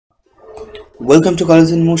Welcome to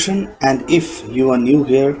Colors in Motion, and if you are new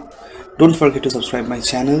here, don't forget to subscribe my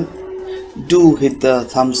channel. Do hit the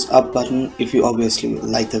thumbs up button if you obviously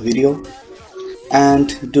like the video,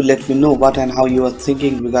 and do let me know what and how you are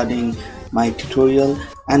thinking regarding my tutorial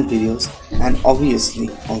and videos. And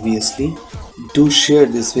obviously do share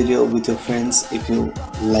this video with your friends if you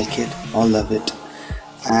like it or love it,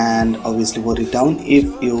 and obviously vote it down if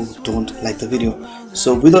you don't like the video.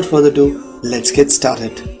 So without further ado, let's get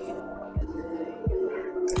started.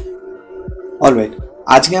 Alright,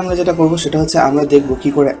 আজকে আমরা যেটা করব সেটা হচ্ছে আমরা দেখব কি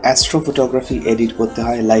করে অ্যাস্ট্রো ফটোগ্রাফি এডিট করতে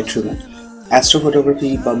হয় লাইটরুমে। অ্যাস্ট্রো ফটোগ্রাফি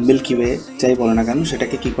বা মিল্কি ওয়ে যাই বলো না কেন,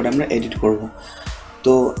 সেটাকে কি করে আমরা এডিট করব।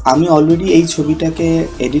 তো আমি অলরেডি এই ছবিটাকে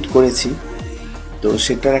এডিট করেছি, তো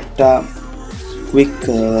সেটার একটা কুইক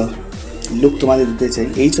লুক তোমাদের দিতে চাই।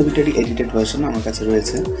 এই ছবিটারই এডিটেড ভার্সন আমার কাছে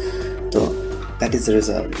রয়েছে, তো that is the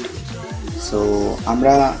result. So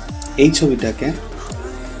আমরা এই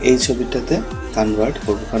ছবিটাতে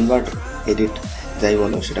কনভার্ট এডিট যাই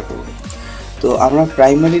বলো সেটা করব। তো আমরা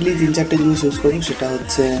প্রাইমারিলি 3-4টে জিনিস ইউজ করি, সেটা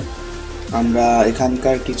হচ্ছে আমরা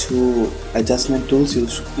এখানকার কিছু অ্যাডজাস্টমেন্ট টুলস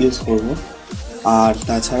ইউজ করব, আর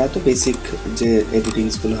তাছাড়া তো বেসিক যে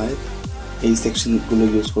এডিটিংসগুলো হয় এই সেকশনগুলো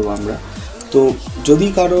ইউজ করব আমরা। তো যদি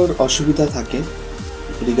কারোর অসুবিধা থাকে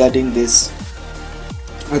রিগার্ডিং দিস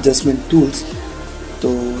অ্যাডজাস্টমেন্ট টুলস, তো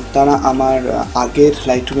তারা আমার আগের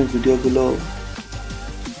লাইটরুমের ভিডিওগুলো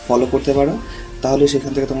ফলো করতে পারো, তাহলে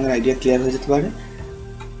সেখান থেকে তোমাদের আইডিয়া ক্লিয়ার হয়ে যেতে পারে।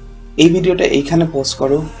 এই ভিডিওটা এইখানে পজ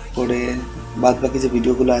করে বাদ বাকি যে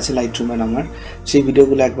ভিডিওগুলো আছে লাইটরুমের আমার, সেই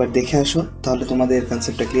ভিডিওগুলো একবার দেখে আসো, তাহলে তোমাদের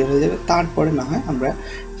কনসেপ্টটা ক্লিয়ার হয়ে যাবে। তারপরে না হয় আমরা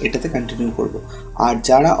এটাতে কন্টিনিউ করব। আর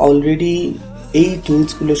যারা অলরেডি এই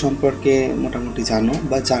টুলসগুলো সম্পর্কে মোটামুটি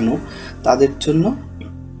জানো তাদের জন্য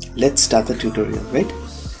let's start the tutorial, right?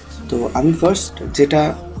 তো আমি ফার্স্ট যেটা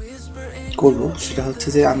করব সেটা হচ্ছে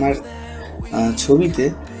যে আমার ছবিতে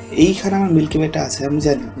এইখানে আমার মিল্কি ওয়েটা আছে আমি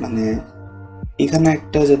জানি, মানে এখানে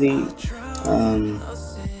একটা যদি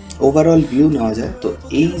ওভারঅল ভিউ নেওয়া যায়, তো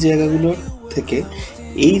এই জায়গাগুলোর থেকে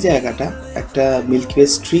এই জায়গাটা একটা মিল্কি ওয়ে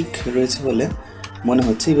স্ট্রিক রয়েছে বলে মনে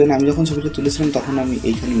হচ্ছে। ইভেন আমি যখন ছবিটা তুলেছিলাম তখন আমি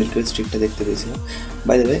এইখানে মিল্কি ওয়ে স্ট্রিকটা দেখতে পেয়েছিলাম।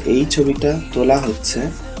 বাই দ্য ওয়ে, এই ছবিটা তোলা হচ্ছে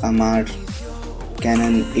আমার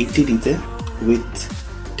Canon 80D-তে with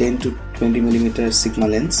 10 to 20 mm sigma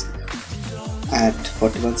lens at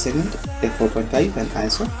 41 second, f4.5 and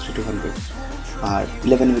ISO 3200, R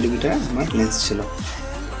 11 mm আমার লেন্স ছিল।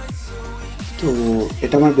 তো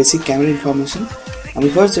এটা আমার বেসিক ক্যামেরা ইনফরমেশন। আমি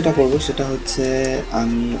ফার্স্ট যেটা করব সেটা হচ্ছে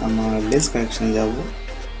আমি আমার লেন্স কারেকশানে যাব,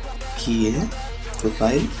 গিয়ে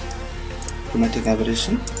profile, chromatic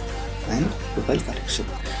aberration and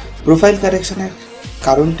profile কারেকশানের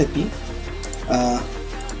কারণটা কি,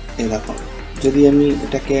 এরকম যদি আমি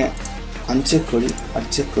এটাকে আনচেক করি আর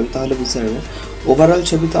চেক করি তাহলে বুঝতে পারবো ওভারঅল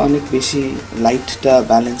ছবিতে অনেক বেশি লাইটটা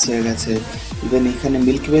ব্যালেন্স হয়ে গেছে। ইভেন এখানে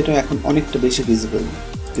মিল্কি ওয়েটাও এখন অনেকটা বেশি visible.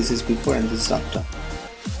 This is before and this is after.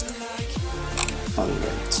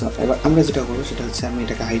 Alright, so এবার আমরা যেটা করবো সেটা হচ্ছে আমি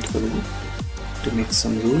এটাকে হাইড করে দিই টু মেক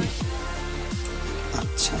সাম রুল।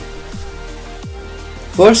 আচ্ছা,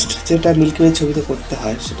 ফার্স্ট যেটা মিল্কি ওয়ে ছবিতে করতে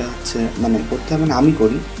হয় সেটা হচ্ছে আমি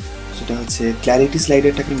করি সেটা হচ্ছে ক্ল্যারিটি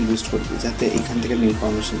স্লাইডারটাকে আমি বুস্ট করবো, যাতে এখান থেকে আমি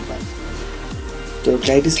ইনফরমেশন পাই। তো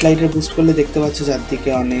ক্ল্যারিটি স্লাইডার বুস্ট করলে দেখতে পাচ্ছ চারদিকে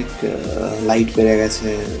অনেক লাইট বেড়ে গেছে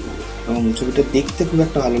এবং ছবিটা দেখতে খুব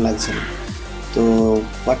একটা ভালো লাগছে না। তো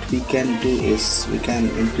what we can do is we can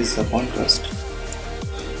increase the contrast,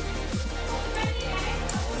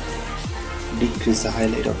 decrease the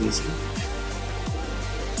highlight obviously,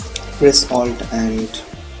 press alt and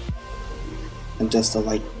adjust the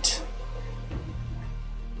white.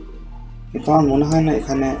 কিন্তু আমার মনে হয় না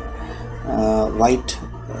এখানে হোয়াইট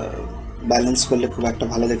ব্যালেন্স করলে খুব একটা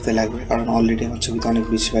ভালো দেখতে লাগবে, কারণ অলরেডি আমার ছবিতে অনেক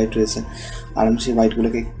বেশি হোয়াইট রয়েছে, আর আমি সেই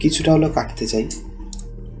হোয়াইটগুলোকে কিছুটা হলেও কাটতে চাই।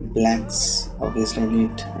 Blacks, obviously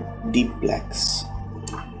need deep blacks.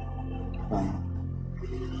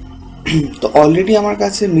 তো অলরেডি আমার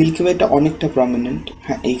কাছে মিল্কি ওয়েটা অনেকটা প্রমিনেন্ট।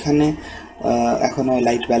 হ্যাঁ, এইখানে এখনও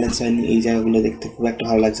লাইট ব্যালেন্স হয়নি, এই জায়গাগুলো দেখতে খুব একটা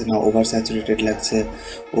ভালো লাগছে না, ওভার স্যাচুরেটেড লাগছে,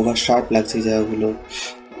 ওভার শার্প লাগছে এই জায়গাগুলো,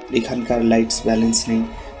 এখানকার লাইটস ব্যালেন্স নেই।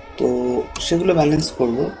 তো সেগুলো ব্যালেন্স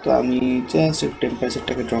করব। তো আমি জাস্ট একটু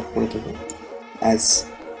টেম্পারেচারটাকে ড্রপ করে দেবো, as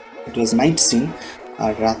it was night scene,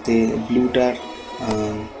 আর রাতে ব্লুটার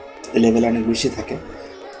লেভেল অনেক বেশি থাকে।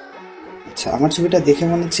 আচ্ছা, আমার ছবিটা দেখে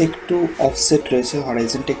মনে হচ্ছে একটু অফসেট রয়েছে,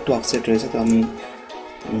 হরাইজনটা একটু অফসেট রয়েছে, তো আমি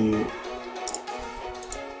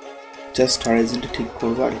জাস্ট হরাইজনটা ঠিক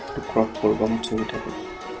করবো আর একটু ক্রপ করবো আমার ছবিটাকে।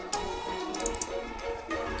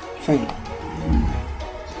 ফাইন।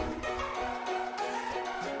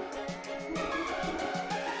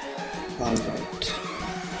 Alright.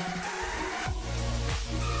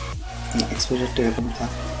 এক্সপোজারটা এরকম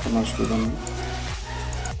থাক, কোনো অসুবিধা নেই।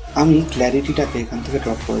 আমি ক্ল্যারিটিটাকে এখান থেকে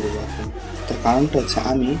ড্রপ করে দেবো এখন। তার কারণটা হচ্ছে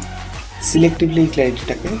আমি সিলেক্টিভলি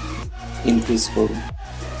ক্ল্যারিটিটাকে ইনক্রিজ করব,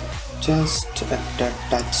 জাস্ট একটা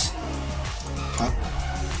টাচ থাক।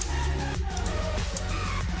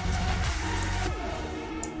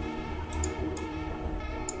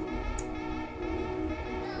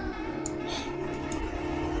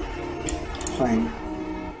 ফাইন।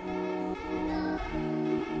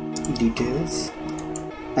 ডিটেলস,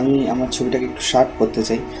 আমি আমার ছবিটাকে একটু শার্প করতে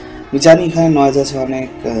চাই। আমি জানি এখানে নয়েজ আছে অনেক,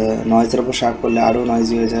 নয়েজের ওপর শার্প করলে আরও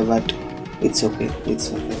নয়েজি হয়ে যায়, but it's okay, it's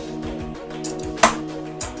okay,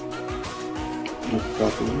 no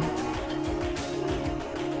problem.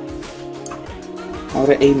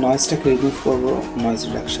 আমরা এই নয়েজটাকে রিমুভ করবো, নয়েজ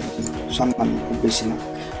রিডাকশন সামান্য, খুব বেশি না।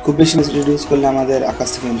 খুব বেশি নয়েজ রিডিউস করলে আমাদের আকাশ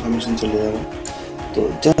থেকে ইনফরমেশন চলে যাবে। তো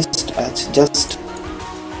জাস্ট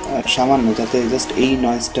সামান্য, যাতে জাস্ট এই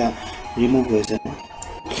নয়েজটা রিমুভ হয়ে যায়।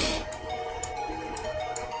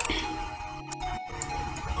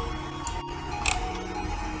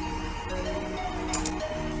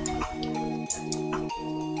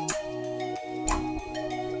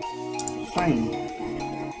 ফাইন,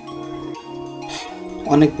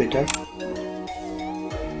 অনেক বেটার।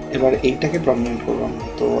 এবার এইটাকে প্রমিনেন্ট করবো আমরা।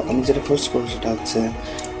 তো আমি যেটা ফার্স্ট করবো সেটা হচ্ছে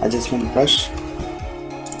অ্যাডজাস্টমেন্ট ব্রাশ।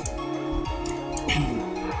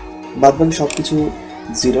 বাদ বাকি সব কিছু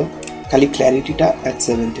 0, খালি ক্ল্যারিটিটা অ্যাট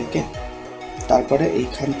 70, ওকে। তারপরে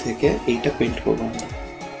এইখান থেকে এইটা পেন্ট করবো আমরা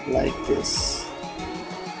লাইক দিস।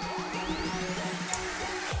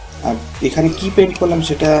 আর এখানে কি পেন্ট করলাম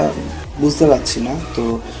সেটা বুঝতে পারছি না, তো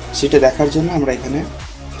সেটা দেখার জন্য আমরা এখানে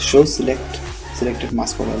শো সিলেক্টেড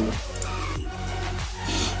মাস্ক করলাম।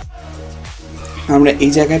 আমরা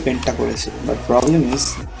এই জায়গায় পেন্টটা করেছি, বাট প্রবলেম ইজ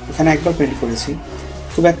এখানে একবার পেন্ট করেছি,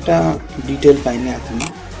 খুব একটা ডিটেল পাইনি এখনো।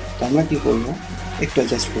 তো আমরা কি করব, একটু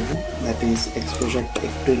অ্যাডজাস্ট করবো, দ্যাট ইজ এক্সপোজারটা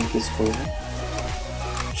একটু ইনক্রিজ করবো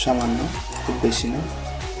সামান্য, খুব বেশি না।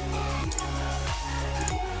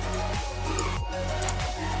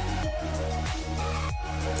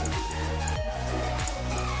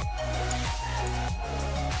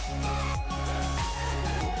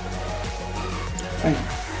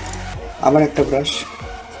 আবার একটা brush,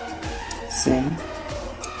 same,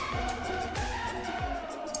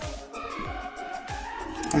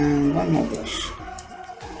 and one more brush,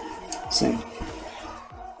 same,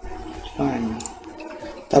 fine.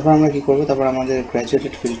 তারপর আমরা কি করব, তারপর আমাদের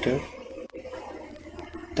গ্র্যাজুয়েটেড ফিল্টার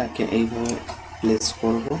তাকে এইভাবে প্লেস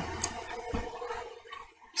করব,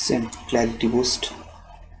 same clarity boost,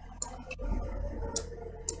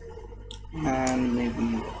 and maybe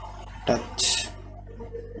touch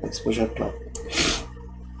exposure drop.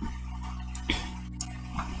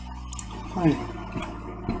 Fine.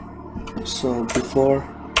 So before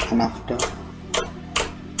and after.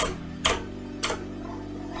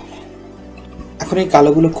 এখন এই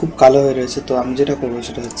কালোগুলো খুব কালো হয়ে রয়েছে, তো আমি যেটা করবো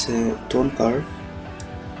সেটা হচ্ছে tone curve.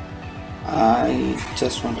 I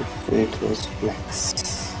just want to fade those blacks.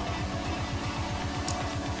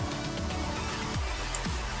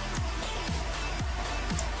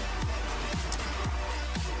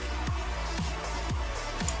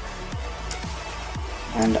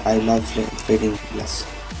 And I love fading blacks.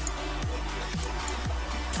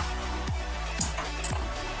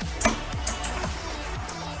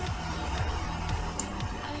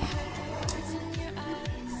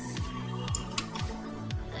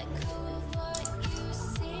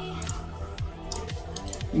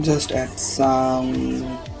 Just add some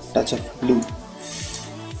touch of blue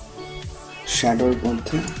shadow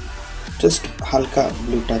মধ্যে, just হালকা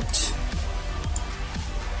ব্লু টাচ,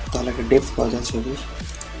 তাহলে একটা ডেপথ পাওয়া যায় ছবির।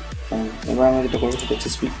 এবার আমরা যেটা করবো সেটা হচ্ছে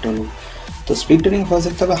স্পিড টোনিং। তো স্পিড টোনিং ফার্স্ট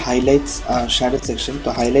দেখতে হবে হাইলাইটস আর শ্যাডো সেকশন। তো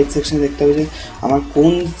হাইলাইট সেকশনে দেখতে হবে যে আমার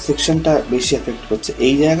কোন সেকশনটা বেশি এফেক্ট করছে,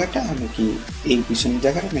 এই জায়গাটা নাকি এই পিছনের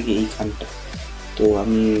জায়গাটা নাকি এইখানটা। তো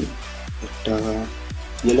আমি একটা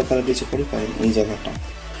ইয়েলো কালার দিয়েছি করি, কারণ এই জায়গাটা।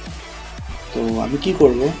 তো আমি কি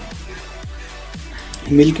করব,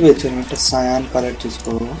 মিল্কি ওয়েতে আমি একটা সায়ান কালার চুজ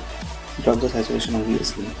করবো, drop the saturation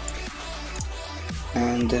obviously,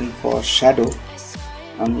 and then for shadow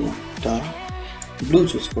আমি একটা ব্লু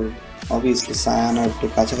চুজ করবো। অবভিয়াসলি সায়ান আর একটু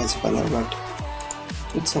কাছাকাছি colour, but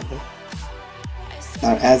it's okay.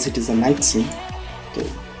 R as it is a night scene, তো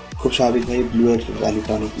খুব স্বাভাবিকভাবে ব্লু এর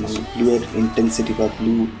ভ্যালুটা অনেক, মানে ব্লু এর ইন্টেন্সিটি বা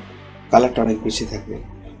ব্লু কালারটা অনেক বেশি থাকবে।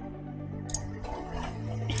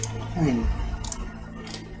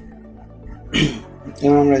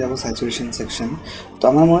 এবার আমরা যাবো স্যাচুরেশন সেকশন। তো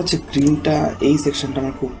আমার মনে হচ্ছে গ্রিনটা, এই সেকশনটা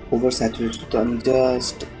আমার খুব ওভার স্যাচুরেটেড, তো আমি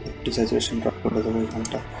জাস্ট একটু স্যাচুরেশন ড্রপ করে দেবো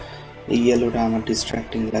এখানটা। এই ইয়েলোটা আমার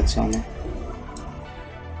ডিস্ট্র্যাক্টিং লাগছে অনেক।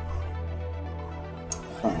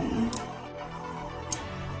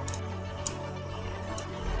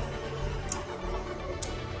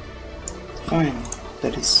 Fine,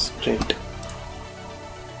 that is great.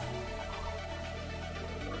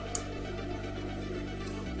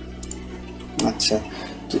 আচ্ছা,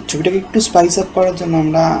 তো ছবিটাকে একটু স্পাইস আপ করার জন্য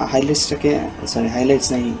আমরা হাইলাইটস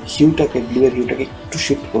নাই, হিউটাকে, ব্লু এর হিউটাকে একটু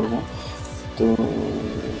শিফট করব। তো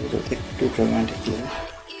যাতে একটু ড্রামাটিক লাগে,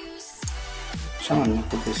 সামান্য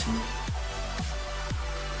খুব বেশি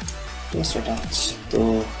টাচ। তো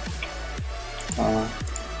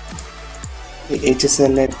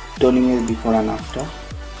HSL এর টোনিং এর before and after,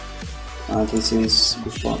 this is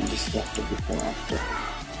before, this is after, before after.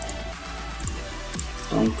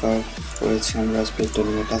 Tone curve করেছি আমরা, স্প্লিট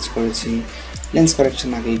টোনিং এ টাচ করেছি, লেন্স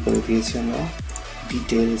কারেকশন আগেই করে দিয়েছি আমরা,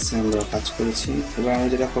 ডিটেলস আমরা কাজ করেছি। এবার আমরা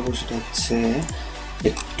যেটা করবো সেটা হচ্ছে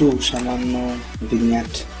একটু সামান্য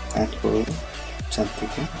ভিনিয়েট অ্যাড করব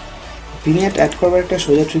চারদিকে। ভিনিয়েট অ্যাড করবার একটা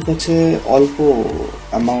সোজা ট্রিক হচ্ছে অল্প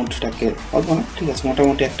অ্যামাউন্টটাকে, অল্প না ঠিক আছে,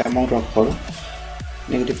 মোটামুটি একটা অ্যামাউন্ট রক করো,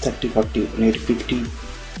 -30, 40,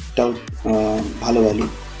 -50টাও ভালো ভ্যালু।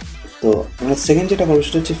 তো আমরা সেকেন্ড যেটা করবো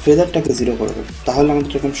সেটা হচ্ছে ফেদারটাকে 0 করে দেবো, তাহলে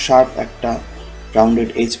আমাদের এরকম শার্প একটা রাউন্ডেড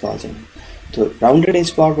এজ পাওয়া যায়। তো রাউন্ডেড এজ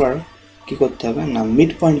পাওয়ার পর কী করতে হবে না,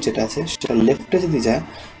 মিড পয়েন্ট যেটা আছে সেটা লেফটে যদি যায়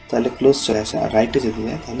তাহলে ক্লোজ চলে আসে, আর রাইটে যদি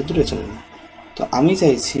যায় তাহলে দূরে চলে যায়। তো আমি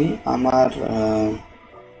চাইছি আমার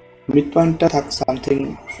মিড পয়েন্টটা থাক সামথিং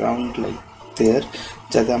রাউন্ড লাইক দেয়ার,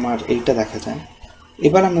 যাতে আমার এইটা দেখা যায়।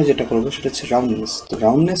 এবার আমরা যেটা করবো সেটা হচ্ছে রাউন্ডনেস। তো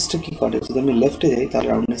রাউন্ডনেসটা কী করে, যদি আমি লেফটে যাই তাহলে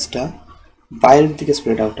রাউন্ডনেসটা বাইরের দিকে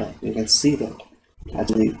স্প্রেড আউট হয়, ইউ ক্যান সি দ্যাট। আর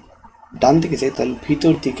যদি ডান দিকে যাই তাহলে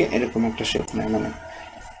ভিতর দিকে এরকম একটা শেপ নেয়, মানে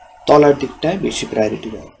তলার দিকটায় বেশি প্রায়োরিটি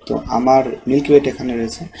দেয়। তো আমার মিল্কি ওয়েট এখানে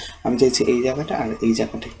রয়েছে, আমি চাইছি এই জায়গাটা আর এই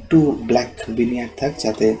জায়গাটা একটু ব্ল্যাক ভিনিয়ার থাক,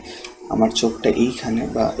 যাতে আমার চোখটা এইখানে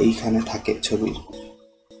বা এইখানে থাকে ছবির।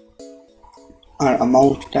 আর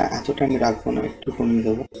অ্যামাউন্টটা এতটা আমি রাখবো না, একটু কমিয়ে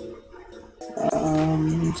দেবো,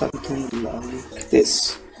 সামথিং লাইক দিস।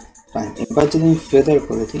 ফাইন, এবার যদি আমি ফেদার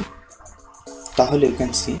করে দিই তাহলে ইউ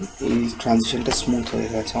ক্যান সি এই ট্রানজিশনটা স্মুথ হয়ে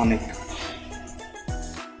গেছে অনেক।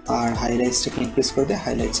 আর হাইলাইটসটাকে ইনক্রিজ করে দিয়ে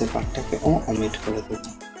হাইলাইটসের পার্টটাকে অমিট করে দেবো,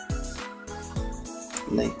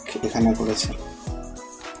 লাইক এখানে করেছে।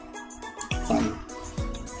 ফাইন,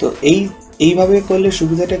 তো এইভাবে করলে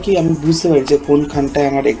সুবিধাটা কি, আমি বুঝতে পারি যে কোনখানটায়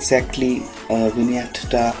আমার এক্স্যাক্টলি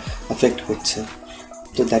ভিনিয়েটটা এফেক্ট করছে।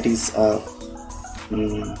 তো that is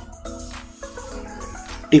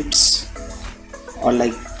tips or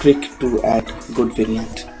like trick to add good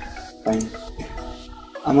vignette. Fine,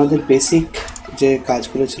 আমাদের বেসিক যে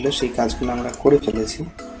কাজগুলো ছিল সেই কাজগুলো আমরা করে ফেলেছি।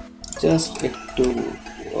 জাস্ট একটু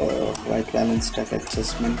হোয়াইট ব্যালেন্সটা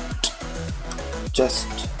অ্যাডজাস্টমেন্ট,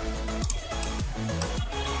 জাস্ট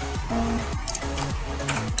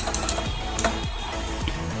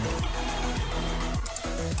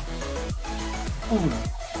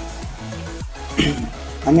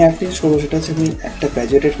আমি একটা জিনিস করবো, সেটা হচ্ছে আমি একটা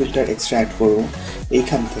গ্র্যাজুয়েটেড ফিল্টার এক্সট্রা অ্যাড করবো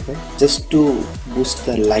এইখান থেকে, just two boost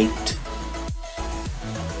the light.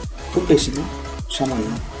 খুব বেশি না,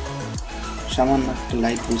 সামান্য একটা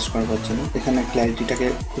লাইট বুস্ট করবার জন্য। এখানে ক্ল্যারিটিটাকে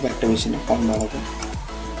খুব একটা বেশি না, কম বাড়াবো,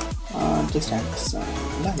 জাস্ট অ্যাডস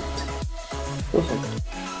লাইট, পারফেক্ট।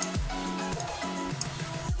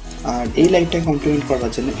 আর এই লাইটটাকে কমপ্লিমেন্ট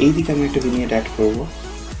করবার জন্য এই দিকে আমি একটা ভিনিয়েট অ্যাড করবো,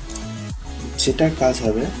 যেটার কাজ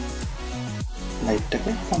হবে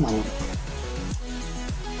লাইটটাকে কমানো,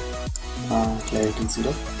 ক্ল্যারিটি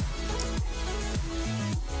 0।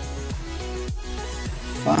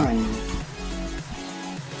 Fine,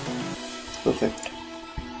 perfect.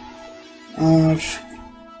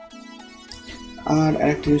 আর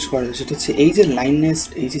আরেকটা জিনিস করা যায়, সেটা হচ্ছে এই যে লাইননেস,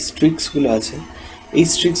 এই যে স্ট্রিক্সগুলো আছে, এই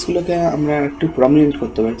স্ট্রিক্সগুলোকে আমরা একটু প্রমিনেন্ট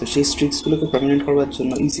করতে পারি। তো সেই স্ট্রিক্সগুলোকে প্রমিনেন্ট করবার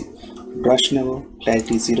জন্য ইজি ব্রাশ নেব,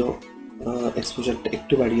 ক্ল্যারিটি 0, এক্সপোজারটা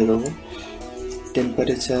একটু বাড়িয়ে দেবো,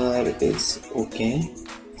 টেম্পারেচার ইজ ওকে,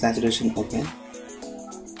 স্যাচুরেশন ওকে,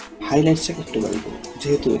 হাইলাইটসটাকে একটু বাড়িয়ে দেবো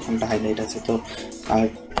যেহেতু এখানটা হাইলাইট আছে। তো আর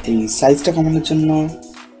এই সাইজটা কমানোর জন্য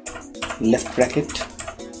লেফট ব্র্যাকেট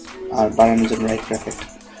আর বাড়ানোর জন্য রাইট ব্র্যাকেট।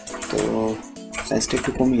 তো সাইজটা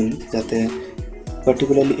একটু কমিয়ে নিই যাতে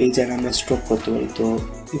পার্টিকুলারলি এই জায়গায় আমরা স্ট্রোক করতে পারি। তো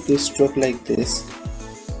if you stroke like this,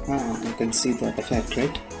 you can see that effect,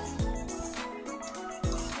 right?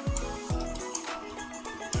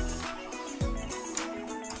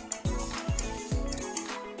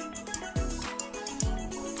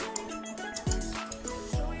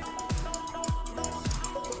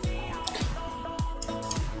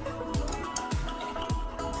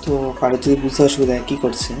 তো কারো যদি বুঝতে অসুবিধা হয় কী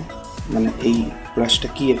করছে, মানে এই ব্রাশটা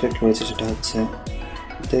কী এফেক্ট করেছে, সেটা হচ্ছে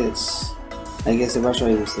দিস। আই গেস এবার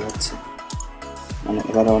সবাই বুঝতে পারছে, মানে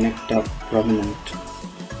এবার অনেকটা প্রমিনেন্ট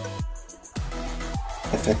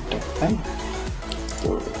এফেক্টটা, তাই। তো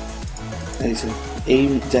এই যে এই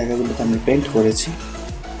জায়গাগুলোতে আমরা পেন্ট করেছি,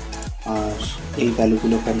 আর এই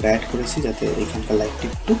ভ্যালুগুলোকে আমরা অ্যাড করেছি যাতে এখানকার লাইটটা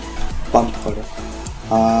একটু পাম্প করে।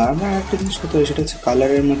 আর আমরা একটা জিনিস করতে পারি, সেটা হচ্ছে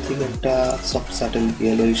কালারের মধ্যে একটা soft subtle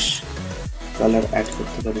yellowish colour add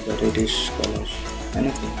করতে পারি বা রেডিশ কালার, তাই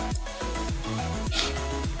নাকি?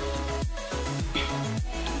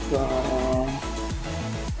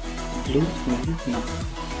 ব্লু না,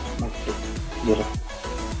 নট ব্লু, ইয়েলো।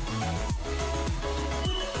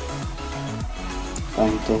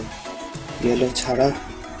 ফাইন, তো ইয়েলো ছাড়া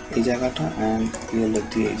এই জায়গাটা অ্যান্ড ইয়েলো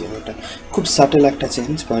দিয়ে এই জায়গাটা, খুব সাটেল একটা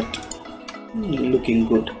change but looking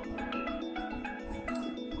good.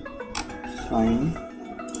 Fine,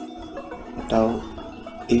 এটাও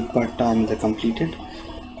এই পার্টটা আমাদের কমপ্লিটেড।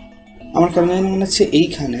 আমার কেন মনে হচ্ছে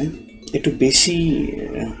এইখানে একটু বেশি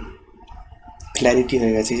ক্ল্যারিটি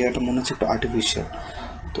হয়ে গেছে, এই জায়গাটা মনে হচ্ছে একটু আর্টিফিশিয়াল।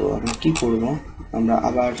 তো আমরা কী করবো, আমরা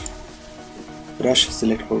আবার ব্রাশ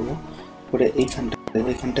সিলেক্ট করবো, করে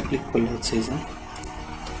এইখানটা ক্লিক করলে হচ্ছে এই যে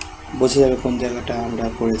বোঝা যাবে কোন জায়গাটা আমরা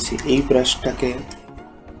করেছি। এই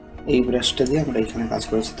ব্রাশটা দিয়ে আমরা এখানে কাজ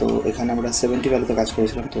করেছি। তো এখানে আমরা 70 ভ্যালুতে কাজ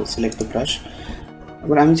করেছিলাম, তো সিলেক্ট দ্য ব্রাশ।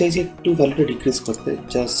 এবার আমি চাইছি একটু ভ্যালুটা ডিক্রিজ করতে,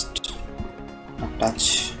 জাস্ট টাচ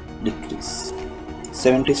ডিক্রিজ।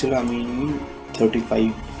 70 ছিল, আমি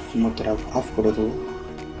 35 মতো অফ করে দেবো,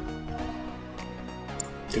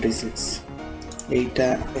 36।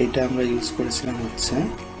 এইটা আমরা ইউজ করেছিলাম হচ্ছে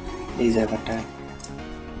এই জায়গাটায়।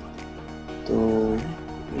 তো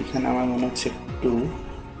এখানে আমার মনে হচ্ছে একটু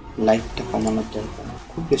লাইটটা কমানোর দরকার,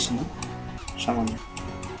 খুব বেশি না, সামান্য।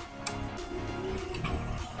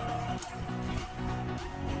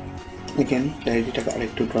 এগেন ক্ল্যারিটিটাকে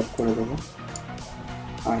আরেকটু ড্রপ করে দেবো।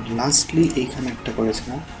 আর লাস্টলি এইখানে একটা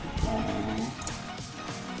করেছিলাম,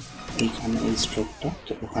 এইখানে এই স্ট্রোকটা,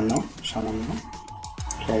 তো ওখানেও সামান্য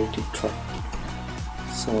clarity drop.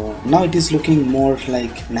 So now it is looking more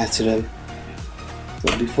like natural. তো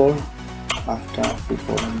বিফোর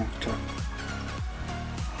and after.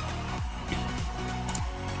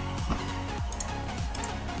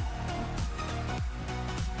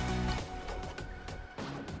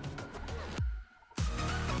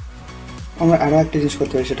 আমরা আরও একটা জিনিস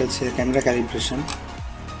করতে পারি, সেটা হচ্ছে ক্যামেরা ক্যালিব্রেশন।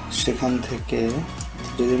 সেখান থেকে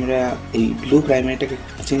যদি আমরা এই ব্লু প্রাইমারিটাকে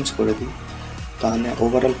চেঞ্জ করে দিই, তাহলে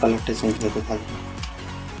ওভারঅল কালারটা চেঞ্জ হতে থাকবে।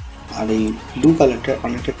 আর এই ব্লু কালারটা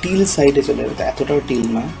অনেকটা টিল সাইডে চলে যাবে, এতটাও টিল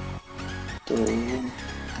না। তো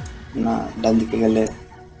না, ডান দিকে গেলে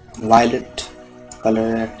ভায়োলেট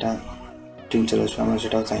কালারের একটা টিল চলে আসবে, আমরা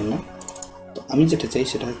সেটাও চাই না। তো আমি যেটা চাই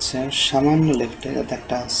সেটা হচ্ছে সামান্য লেফটে যাতে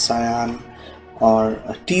একটা সায়ান আর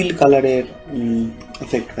টিল কালারের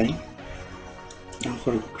effect pi.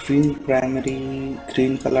 For green primary,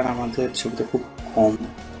 green colour আমাদের ছবিতে খুব কম,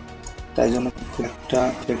 তাই জন্য খুব একটা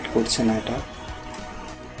এফেক্ট করছে না এটা।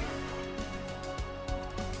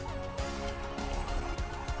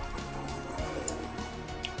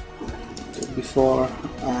 Before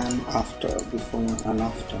and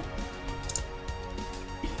after.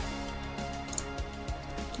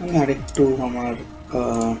 আমি আরেকটু আমার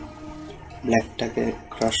ব্ল্যাকটাকে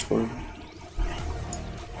ক্রাশ করব,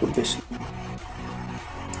 খুব বেশি।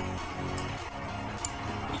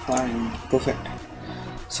 Fine, perfect.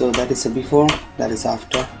 So that is a before, that is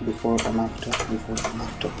after, before and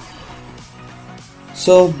after.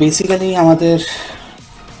 So basically আমাদের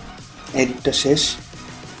এডিটটা শেষ।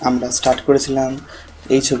 আমরা স্টার্ট করেছিলাম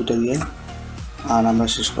এই ছবিটা দিয়ে আর আমরা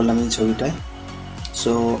শেষ করলাম এই ছবিটায়।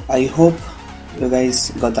 So I hope you guys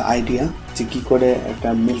got the idea যে কী করে একটা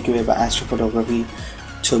মিল্কি ওয়ে বা অ্যাস্ট্রো ফটোগ্রাফি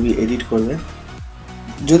ছবি এডিট করবে।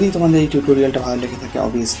 যদি তোমাদের এই টিউটোরিয়ালটা ভালো লেগে থাকে,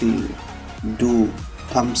 obviously do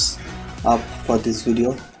Thums up for this video.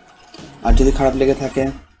 আর যদি খারাপ লেগে থাকে,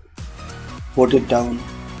 ভোট ইট ডাউন।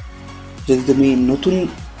 যদি তুমি নতুন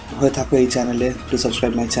হয়ে থাকো এই চ্যানেলে, to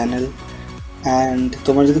subscribe my channel. And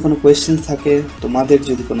তোমাদের যদি কোনো কোয়েশ্চেন্স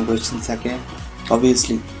থাকে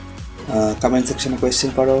অবভিয়াসলি কমেন্ট সেকশনে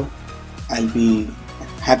কোয়েশ্চেন করো। I'll be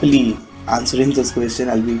happily answering those questions.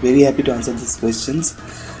 I'll be very happy to answer these questions.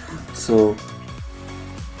 So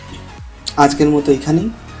আজকের মতো এখানেই,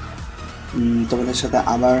 তোমাদের সাথে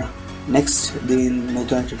আবার নেক্সট দিন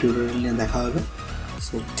নতুন একটা টিউটোরিয়াল নিয়ে দেখা হবে।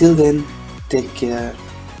 So till then, take care,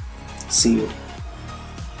 see you.